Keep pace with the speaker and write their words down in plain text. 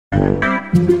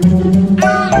Hi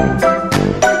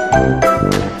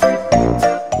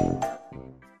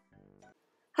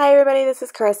everybody, this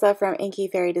is Carissa from Inky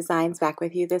Fairy Designs back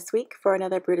with you this week for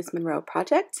another Brutus Monroe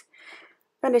project.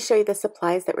 I'm going to show you the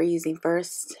supplies that we're using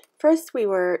first. First, we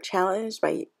were challenged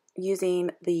by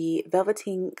using the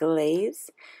Velveteen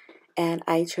Glaze, and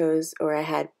I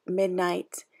had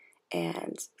Midnight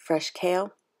and Fresh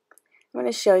Kale. I'm going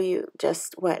to show you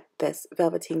just what this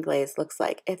Velveteen Glaze looks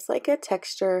like. It's like a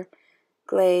texture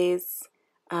glaze.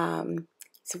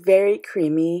 It's very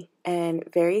creamy and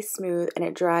very smooth, and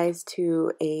it dries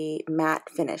to a matte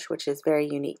finish, which is very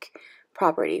unique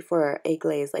property for a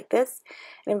glaze like this.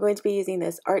 And I'm going to be using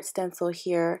this art stencil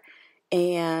here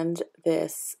and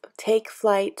this Take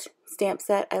Flight stamp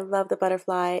set. I love the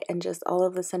butterfly and just all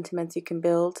of the sentiments you can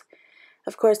build.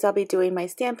 Of course, I'll be doing my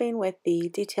stamping with the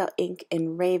detail ink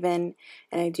in Raven,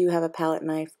 and I do have a palette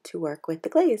knife to work with the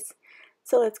glaze.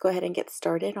 So let's go ahead and get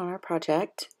started on our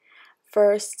project.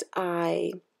 First,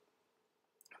 I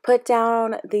put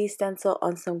down the stencil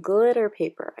on some glitter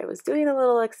paper. I was doing a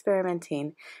little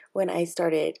experimenting when I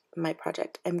started my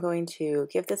project. I'm going to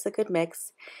give this a good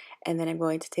mix, and then I'm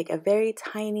going to take a very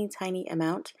tiny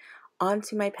amount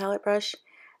onto my palette brush.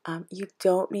 You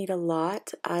don't need a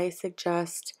lot. I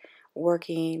suggest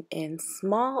working in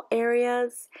small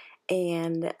areas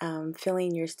and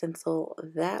filling your stencil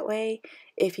that way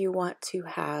if you want to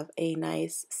have a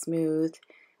nice smooth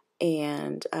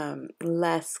and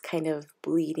less kind of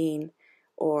bleeding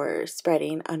or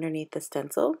spreading underneath the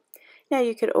stencil. Now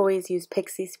you could always use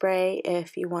pixie spray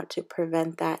if you want to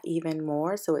prevent that even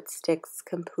more so it sticks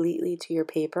completely to your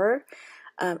paper.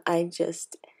 I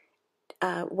just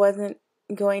wasn't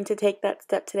going to take that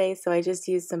step today, so I just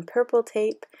used some purple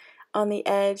tape on the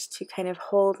edge to kind of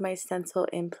hold my stencil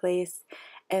in place,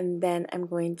 and then I'm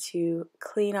going to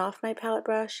clean off my palette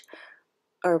brush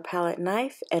or palette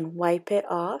knife and wipe it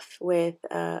off with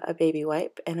a baby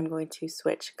wipe, and I'm going to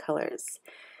switch colors.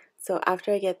 So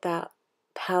after I get that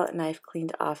palette knife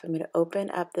cleaned off, I'm going to open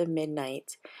up the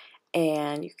Midnight,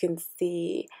 and you can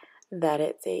see that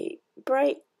it's a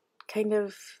bright kind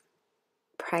of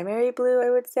primary blue, I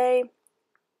would say.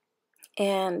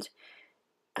 And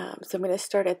so I'm going to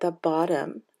start at the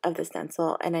bottom of the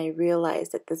stencil, and I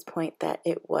realized at this point that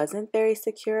it wasn't very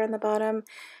secure on the bottom.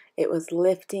 It was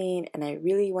lifting, and I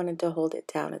really wanted to hold it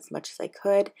down as much as I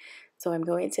could. So I'm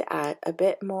going to add a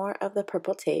bit more of the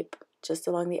purple tape just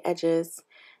along the edges,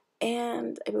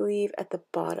 and I believe at the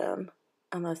bottom,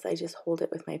 unless I just hold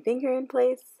it with my finger in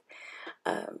place.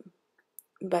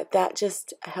 But that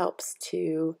just helps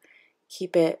to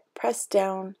keep it pressed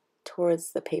down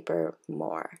towards the paper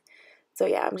more. So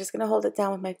yeah, I'm just going to hold it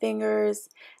down with my fingers,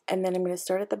 and then I'm going to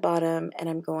start at the bottom, and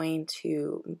I'm going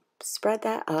to spread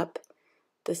that up,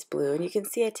 this blue, and you can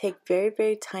see I take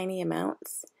very tiny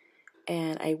amounts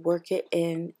and I work it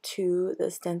into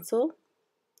the stencil,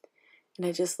 and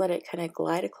I just let it kind of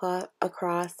glide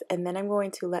across, and then I'm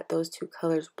going to let those two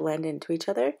colors blend into each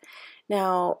other.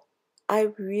 Now I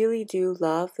really do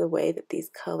love the way that these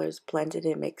colors blended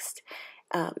and mixed.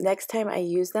 Next time I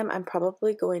use them, I'm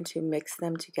probably going to mix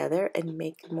them together and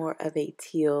make more of a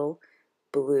teal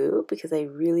blue, because I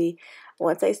really,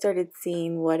 once I started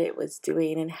seeing what it was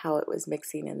doing and how it was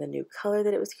mixing and the new color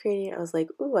that it was creating, I was like,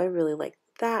 ooh, I really like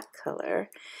that color.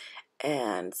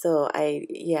 And so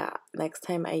next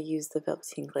time I use the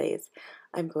Velveteen Glaze,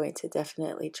 I'm going to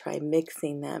definitely try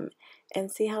mixing them and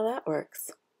see how that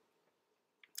works.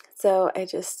 So I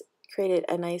just created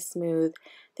a nice smooth,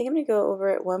 I think I'm going to go over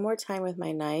it one more time with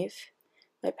my knife,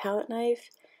 my palette knife,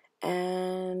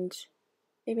 and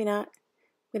maybe not.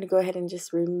 I'm going to go ahead and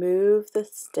just remove the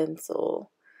stencil.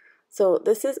 So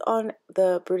this is on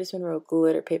the Brutus Monroe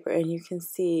glitter paper, and you can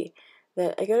see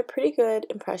that I got a pretty good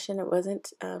impression. It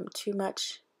wasn't too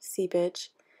much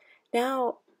seepage.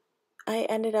 Now I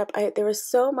ended up, there was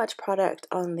so much product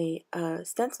on the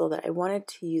stencil that I wanted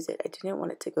to use it. I didn't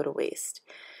want it to go to waste.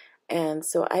 And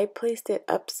so I placed it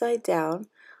upside down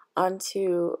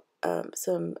onto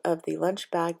some of the lunch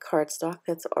bag cardstock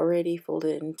that's already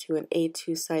folded into an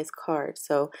A2 size card.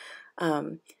 So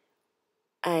and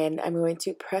I'm going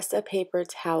to press a paper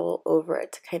towel over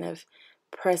it to kind of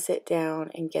press it down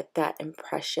and get that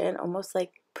impression, almost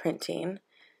like printing.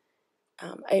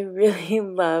 I really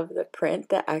love the print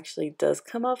that actually does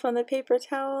come off on the paper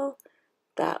towel.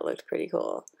 That looked pretty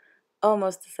cool.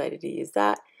 Almost decided to use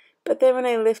that. But then when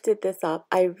I lifted this up,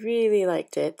 I really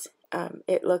liked it.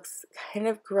 It looks kind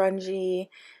of grungy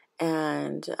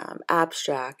and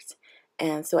abstract,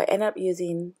 and so I ended up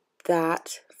using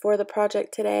that for the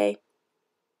project today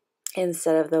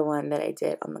instead of the one that I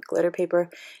did on the glitter paper.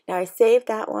 Now I saved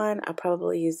that one. I'll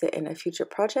probably use it in a future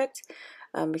project,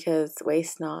 because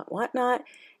waste not, want not.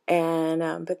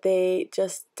 And but they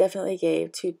just definitely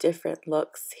gave two different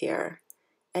looks here.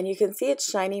 And you can see it's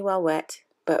shiny while wet,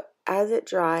 but as it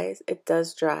dries, it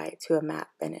does dry to a matte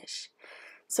finish.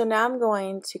 So now I'm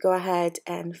going to go ahead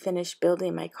and finish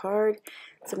building my card.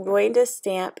 So I'm going to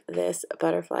stamp this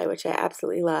butterfly, which I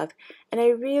absolutely love. And I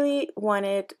really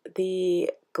wanted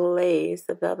the glaze,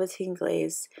 the Velveteen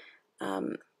Glaze,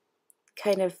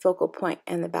 kind of focal point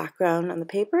in the background on the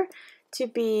paper to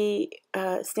be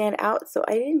stand out. So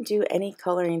I didn't do any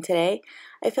coloring today.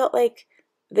 I felt like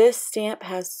this stamp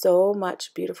has so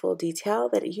much beautiful detail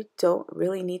that you don't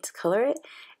really need to color it.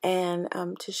 And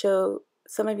to show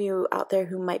some of you out there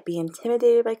who might be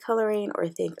intimidated by coloring or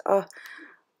think, oh,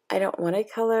 I don't want to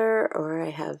color, or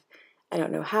I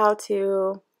don't know how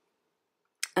to,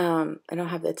 I don't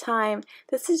have the time.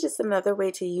 This is just another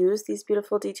way to use these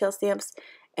beautiful detail stamps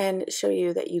and show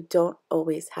you that you don't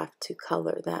always have to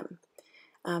color them.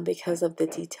 Because of the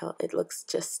detail, it looks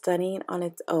just stunning on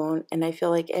its own, and I feel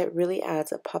like it really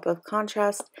adds a pop of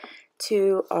contrast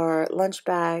to our lunch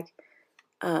bag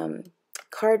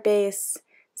card base.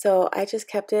 So I just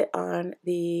kept it on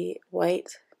the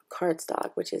white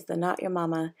cardstock, which is the Not Your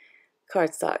Mama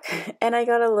cardstock. And I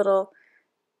got a little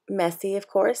messy, of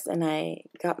course, and I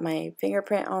got my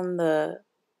fingerprint on the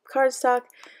cardstock,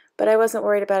 but I wasn't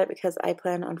worried about it because I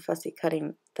plan on fussy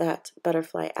cutting that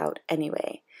butterfly out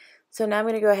anyway. So now I'm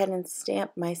going to go ahead and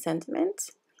stamp my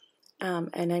sentiment,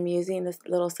 and I'm using this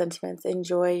little sentiments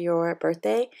Enjoy Your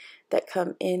Birthday that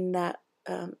come in that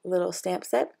little stamp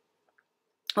set.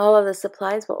 All of the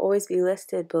supplies will always be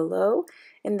listed below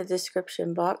in the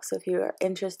description box, so if you are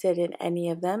interested in any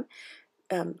of them,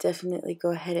 definitely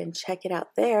go ahead and check it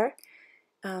out there.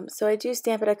 So I do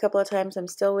stamp it a couple of times. I'm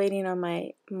still waiting on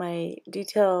my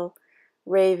Detail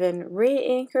Raven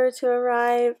re-inker to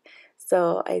arrive,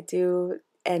 so I do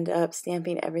end up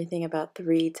stamping everything about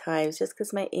 3 times just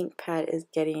because my ink pad is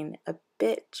getting a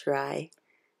bit dry.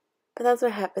 But that's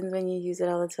what happens when you use it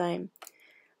all the time.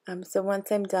 So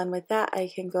once I'm done with that,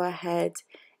 I can go ahead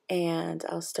and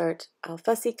I'll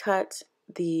fussy cut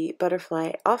the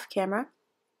butterfly off camera,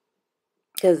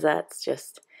 because that's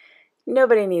just,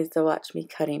 nobody needs to watch me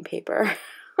cutting paper.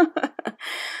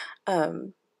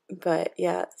 But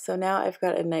yeah, so now I've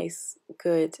got a nice,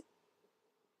 good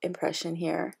impression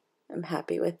here. I'm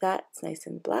happy with that. It's nice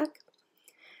and black.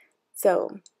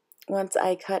 So once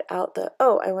I cut out the,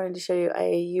 oh, I wanted to show you, I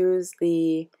use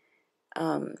the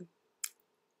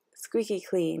Squeaky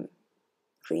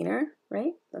Cleaner,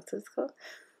 right? That's what it's called.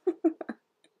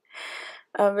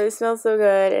 But it smells so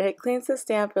good, and it cleans the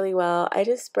stamp really well. I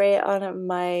just spray it on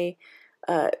my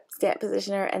stamp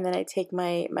positioner, and then I take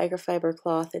my microfiber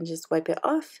cloth and just wipe it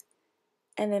off.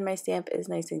 And then my stamp is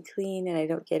nice and clean, and I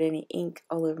don't get any ink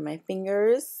all over my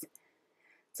fingers.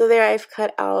 So there I've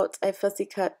fussy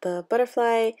cut the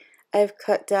butterfly. I've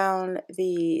cut down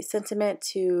the sentiment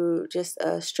to just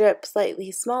a strip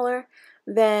slightly smaller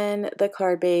than the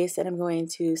card base, and I'm going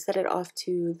to set it off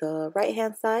to the right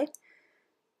hand side.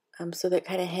 So that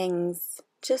kind of hangs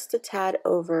just a tad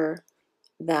over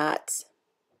that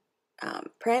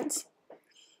print.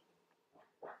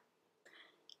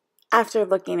 After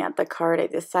looking at the card, I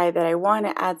decided that I want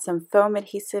to add some foam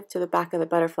adhesive to the back of the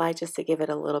butterfly just to give it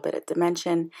a little bit of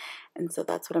dimension, and so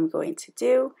that's what I'm going to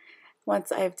do.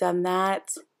 Once I've done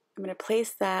that, I'm going to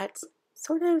place that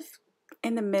sort of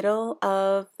in the middle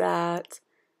of that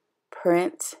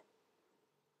print,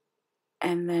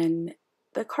 and then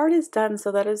the card is done. So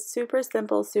that is super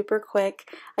simple, super quick.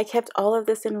 I kept all of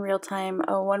this in real time.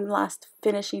 Oh, one last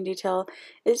finishing detail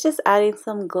is just adding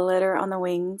some glitter on the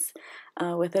wings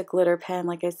with a glitter pen.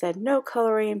 Like I said, no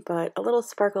coloring, but a little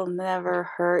sparkle never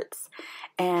hurts.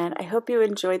 And I hope you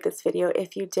enjoyed this video.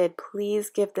 If you did, please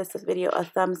give this video a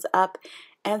thumbs up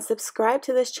and subscribe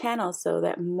to this channel so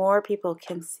that more people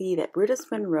can see that Brutus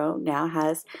Monroe now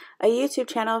has a YouTube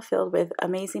channel filled with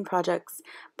amazing projects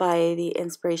by the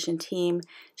Inspiration team.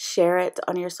 Share it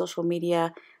on your social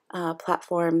media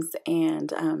platforms,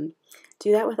 and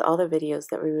do that with all the videos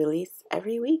that we release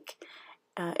every week.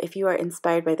 If you are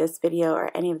inspired by this video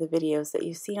or any of the videos that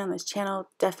you've seen on this channel,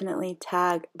 definitely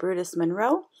tag Brutus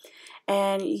Monroe,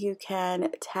 and you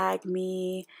can tag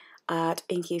me at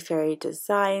Inky Fairy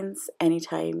Designs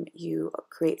anytime you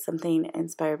create something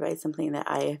inspired by something that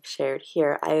I have shared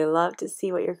here. I love to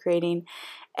see what you're creating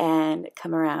and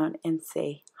come around and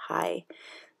say hi.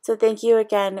 So thank you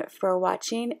again for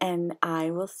watching, and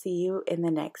I will see you in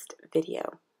the next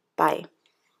video. Bye.